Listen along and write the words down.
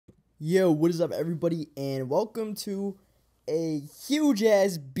Yo, what is up, everybody, and welcome to a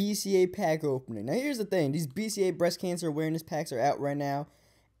huge-ass BCA pack opening. Now, here's the thing. These BCA breast cancer awareness packs are out right now,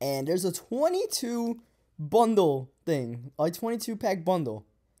 and there's a 22 bundle thing, like 22-pack bundle.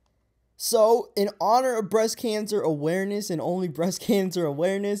 So, in honor of breast cancer awareness and only breast cancer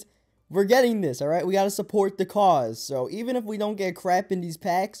awareness, we're getting this, all right? We got to support the cause. So, even if we don't get crap in these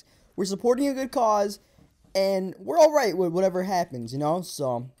packs, we're supporting a good cause, and we're all right with whatever happens, you know?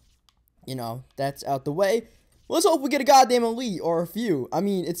 So, that's out the way. Let's hope we get a goddamn elite or a few. I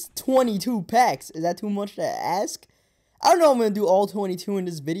mean, it's 22 packs. Is that too much to ask? I don't know if I'm going to do all 22 in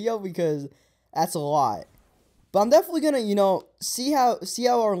this video because that's a lot. But I'm definitely going to, see how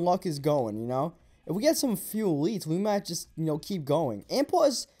our luck is going, If we get some few elites, we might just, keep going. And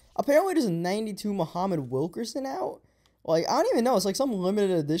plus, apparently there's a 92 Muhammad Wilkerson out. Like, I don't even know. It's like some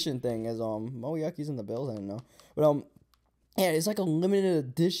limited edition thing as, Mo Yucky's in the Bills. I don't know. But, yeah, it's like a limited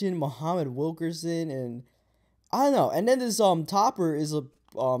edition Muhammad Wilkerson, and I don't know. And then this topper is a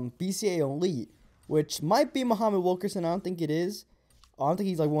BCA elite, which might be Muhammad Wilkerson. I don't think it is. I don't think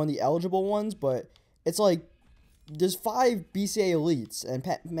he's like one of the eligible ones, but it's like there's 5 BCA elites, and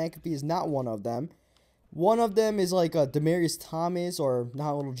Pat McAfee is not one of them. One of them is like Demarius Thomas or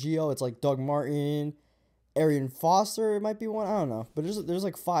not Little Geo. It's like Doug Martin, Arian Foster. It might be one. I don't know, but there's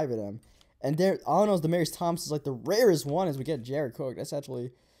like 5 of them. And there, I don't know if Demarius Thomas is like the rarest one as we get Jared Cook. That's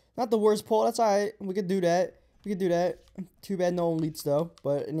actually not the worst pull. That's alright. We could do that. Too bad no elites though.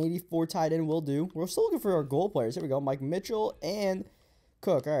 But an 84 tight end will do. We're still looking for our goal players. Here we go. Mike Mitchell and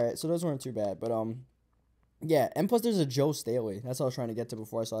Cook. Alright, so those weren't too bad. But yeah. And plus there's a Joe Staley. That's what I was trying to get to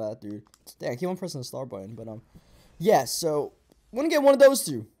before I saw that dude. Dang, I keep on pressing the star button. But yeah, so I'm gonna get one of those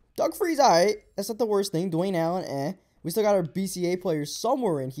two. Doug Freeze, alright. That's not the worst thing. Dwayne Allen, We still got our BCA players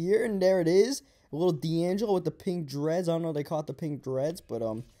somewhere in here, and there it is. A little D'Angelo with the pink dreads. I don't know if they call it the pink dreads, but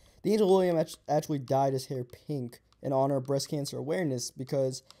D'Angelo Williams actually dyed his hair pink in honor of breast cancer awareness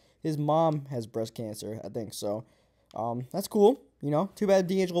because his mom has breast cancer, I think. So, that's cool, Too bad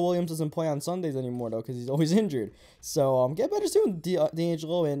D'Angelo Williams doesn't play on Sundays anymore, though, because he's always injured. So, get better soon,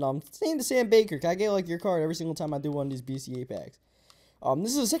 D'Angelo, and same to Sam Baker. Can I get, like, your card every single time I do one of these BCA packs?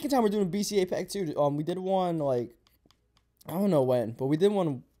 This is the second time we're doing a BCA pack, too. We did one, like, I don't know when, but we did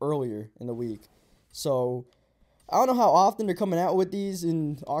one earlier in the week. So, I don't know how often they're coming out with these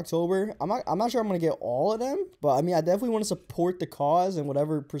in October. I'm not sure I'm going to get all of them, but I mean, I definitely want to support the cause and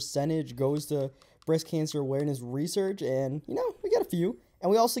whatever percentage goes to breast cancer awareness research. And, we got a few.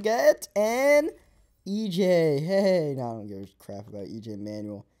 And we also get an EJ. Hey, no, I don't give a crap about EJ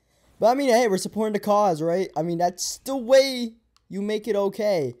Manuel. But I mean, hey, we're supporting the cause, right? I mean, that's the way you make it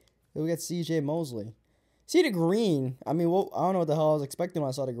okay. Then we got CJ Mosley. See the green. I mean, well, I don't know what the hell I was expecting when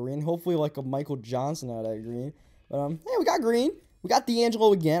I saw the green. Hopefully, like a Michael Johnson out of that green. But, hey, we got green. We got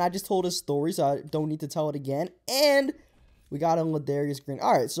D'Angelo again. I just told his story, so I don't need to tell it again. And we got a Ladarius Green.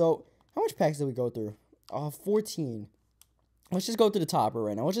 All right, so how much packs did we go through? 14. Let's just go to the topper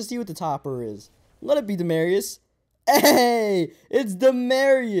right now. Let's just see what the topper is. Let it be Demarius. Hey, it's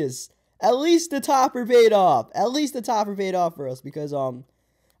Demarius. At least the topper paid off. At least the topper paid off for us because,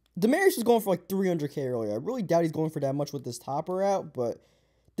 Demarius was going for like 300k earlier. I really doubt he's going for that much with this topper out, but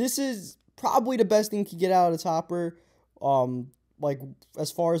this is probably the best thing he could get out of the topper, like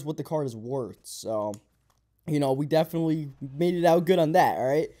as far as what the card is worth. So, we definitely made it out good on that, all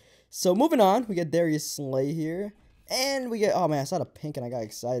right? So, moving on, we got Darius Slay here, and we get, oh man, I saw the pink and I got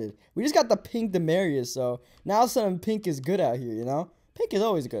excited. We just got the pink Demarius, so now all of a sudden pink is good out here, Pink is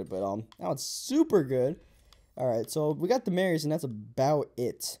always good, but now it's super good. Alright, so we got Demarius, and that's about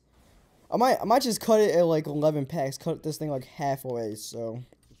it. I might just cut it at like 11 packs, cut this thing like halfway, so,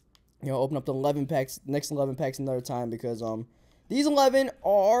 open up the 11 packs, next 11 packs another time, because, these 11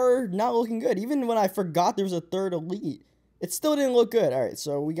 are not looking good. Even when I forgot there was a third elite, it still didn't look good. Alright,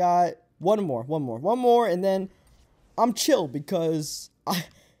 so we got one more, and then I'm chill, because,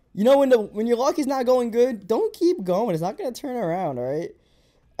 when your luck is not going good, don't keep going. It's not going to turn around, alright?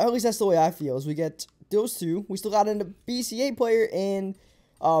 At least that's the way I feel, is we get those two. We still got a BCA player, and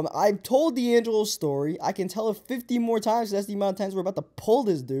I've told D'Angelo's story. I can tell it 50 more times. That's the amount of times we're about to pull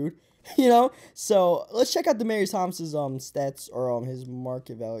this dude. So let's check out Demarius Thomas's stats or his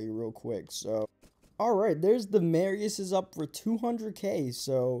market value real quick. So, all right, there's Demarius is up for 200k.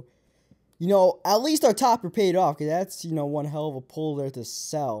 So, at least our topper paid off because that's one hell of a pull there to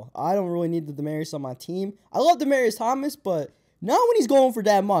sell. I don't really need the Demarius on my team. I love Demarius Thomas, but not when he's going for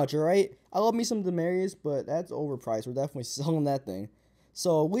that much, alright? I love me some Demarius, but that's overpriced. We're definitely selling that thing.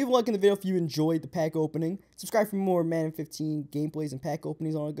 So, leave a like in the video if you enjoyed the pack opening. Subscribe for more Madden 15 gameplays and pack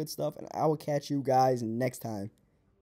openings and all that good stuff. And I will catch you guys next time.